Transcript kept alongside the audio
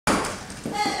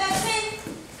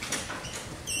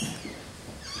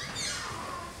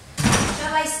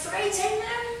hurry, Taylor?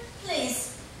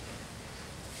 Please.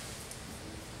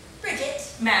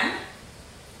 Bridget? Ma'am?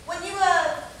 When you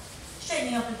were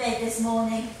straightening up in bed this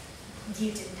morning,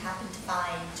 you didn't happen to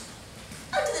find,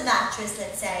 under the mattress,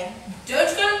 let's say.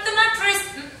 Don't go with the mattress.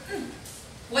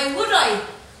 Why would I?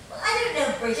 Well, I don't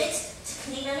know, Bridget, to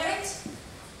clean under it.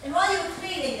 And while you were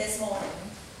cleaning this morning,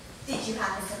 did you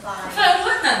happen to find... Found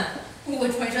what, ma'am?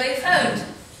 What might I have found?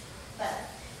 Well,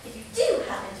 if you do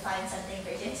happen to find something,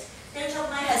 Bridget, don't help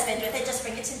my husband with it, just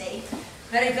bring it to me.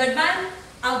 Very good, ma'am.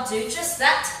 I'll do just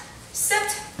that.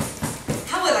 Except,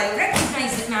 how will I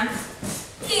recognize it, ma'am?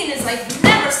 Seeing as I've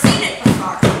never seen it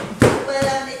before.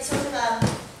 Well, it's sort of,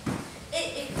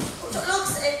 it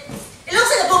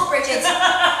looks like a book, Bridget.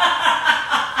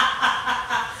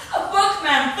 A book,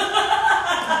 ma'am.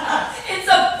 It's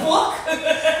a book.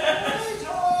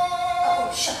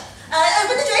 Oh, shut up.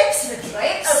 Open the drapes. The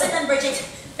drapes? Open them, Bridget.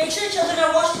 Make sure the children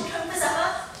are washed and combed for supper,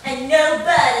 and no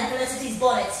bird in Felicity's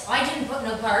bonnet. I didn't put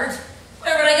no bird.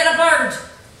 Where would I get a bird?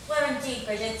 Where indeed,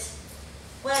 Bridget?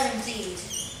 Where indeed?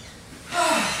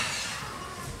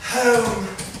 Home.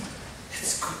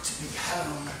 It's good to be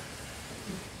home.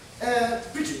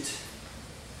 Bridget,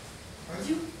 are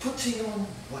you putting on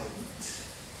weight?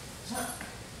 Huh?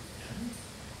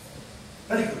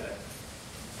 Very good.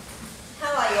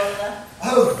 How are you, Oliver?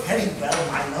 Oh, very well,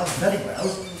 my love, very well.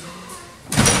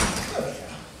 Come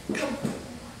here, come.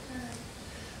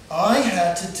 I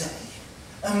had today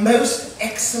a most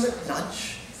excellent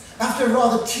lunch after a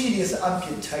rather tedious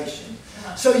amputation.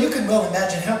 So you can well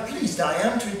imagine how pleased I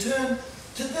am to return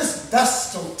to this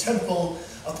vestal temple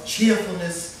of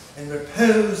cheerfulness and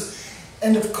repose,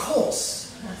 and of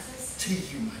course, to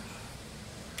you, my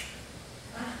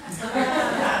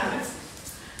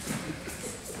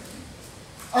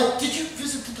love. Did you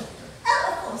visit the doctor? Oh,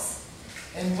 of course.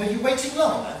 And were you waiting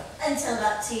long? Until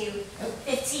about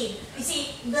 2:15. You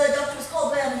see, the doctor was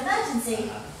called by an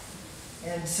emergency.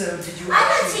 And so did you I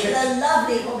went actually to get... the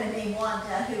lovely woman named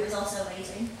Wanda, who was also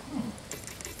waiting.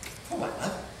 Oh, my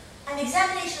love. An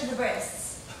examination of the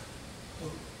breasts.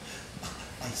 Oh,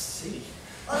 I see.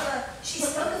 Oliver, she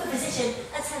spoke of a physician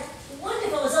that's had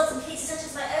wonderful results in cases such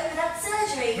as my own without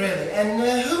surgery. Really? And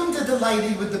whom did the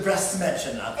lady with the breasts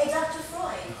mention of? A Dr.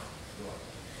 Freud.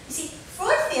 You see,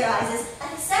 Freud theorizes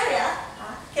that hysteria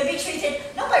can be treated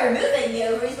not by removing the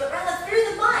ovaries, but rather through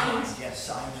the mind. Yes,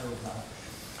 I know that.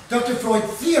 Dr. Freud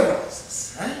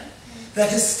theorizes that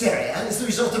hysteria is the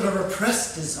result of a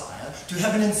repressed desire to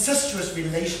have an incestuous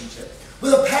relationship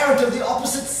with a parent of the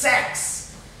opposite sex.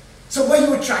 So were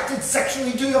you attracted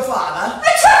sexually to your father?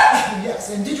 Yes,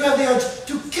 and did you have the urge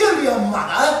to kill your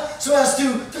mother so as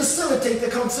to facilitate the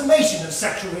consummation of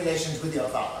sexual relations with your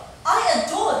father? I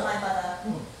adored my mother.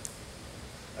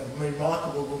 A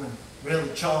remarkable woman,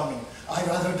 really charming. I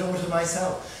rather adore her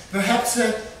myself. Perhaps,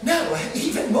 no,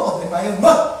 even more than my own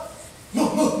mother.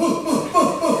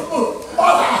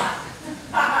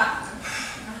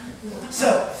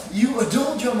 So, you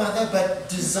adored your mother but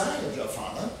desired your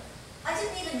father? I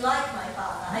didn't even like my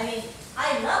father. I mean,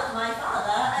 I loved my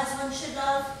father as one should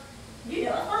love, you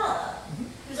know, a father.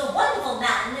 He was a wonderful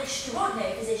man, an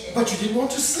extraordinary physician. But you didn't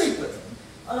want to sleep with him?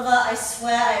 Oliver, I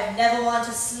swear I've never wanted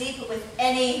to sleep with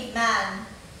any man.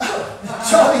 Oh,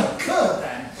 jolly good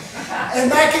then. In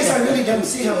that case, I really don't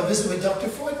see how a visit with Dr.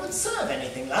 Freud would serve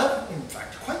anything, love. In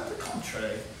fact, quite the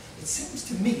contrary. It seems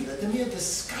to me that the mere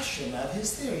discussion of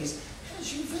his theories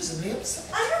has you visibly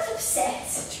upset. I'm not upset.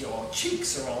 But your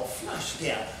cheeks are all flushed,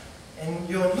 dear, and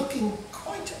you're looking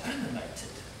quite animated.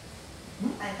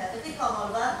 I'm perfectly calm,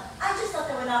 Oliver. I just thought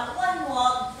there were not one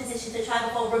more physician to try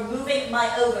before removing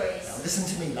my ovaries. Now listen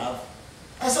to me, love.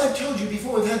 As I've told you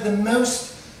before, we've had the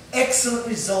most excellent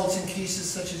results in cases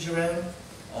such as your own.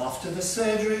 After the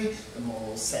surgery, the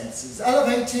moral sense is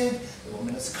elevated, the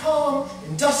woman is calm,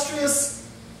 industrious,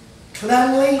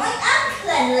 cleanly. I am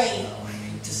cleanly. Oh, I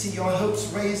hate to see your hopes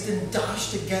raised and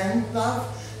dashed again, love,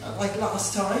 like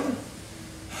last time.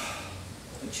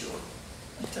 But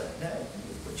I don't know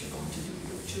what you're going to do with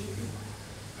your children.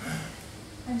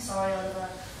 I'm sorry, Oliver.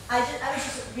 I was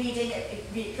just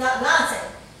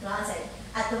glancing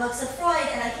at the works of Freud,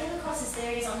 and I came across his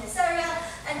theories on hysteria,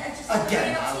 and I just thought Again,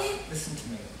 I'd bring it up to you. listen to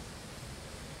me.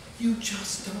 You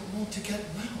just don't want to get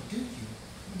well, do you?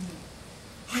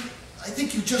 I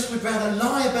think you just would rather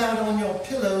lie about on your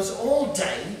pillows all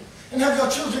day and have your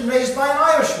children raised by an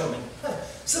Irishwoman,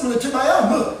 similar to my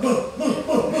own.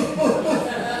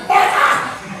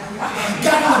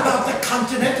 Gadding about the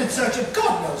continent in search of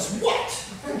God knows what.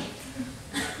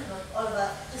 Oliver,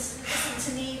 just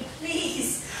listen to me,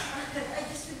 please. I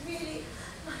just would really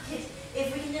like it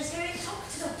if we can just go and talk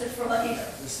to Dr. Freud.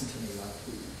 Listen to me, love.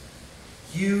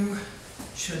 You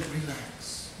should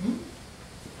relax.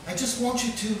 I just want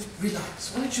you to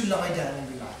relax. Why don't you lie down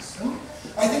and relax?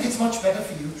 I think it's much better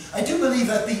for you. I do believe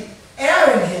that the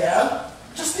air in here,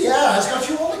 just the air, has got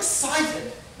you all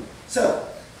excited. So,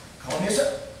 calm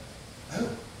yourself. Oh,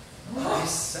 I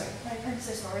say. I'm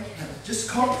so sorry. Just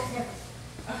calm. Are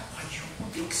you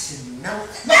fixing now?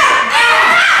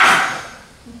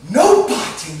 No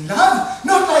biting, love.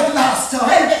 Not like last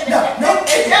time. No.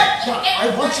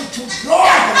 I want you to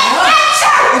roar.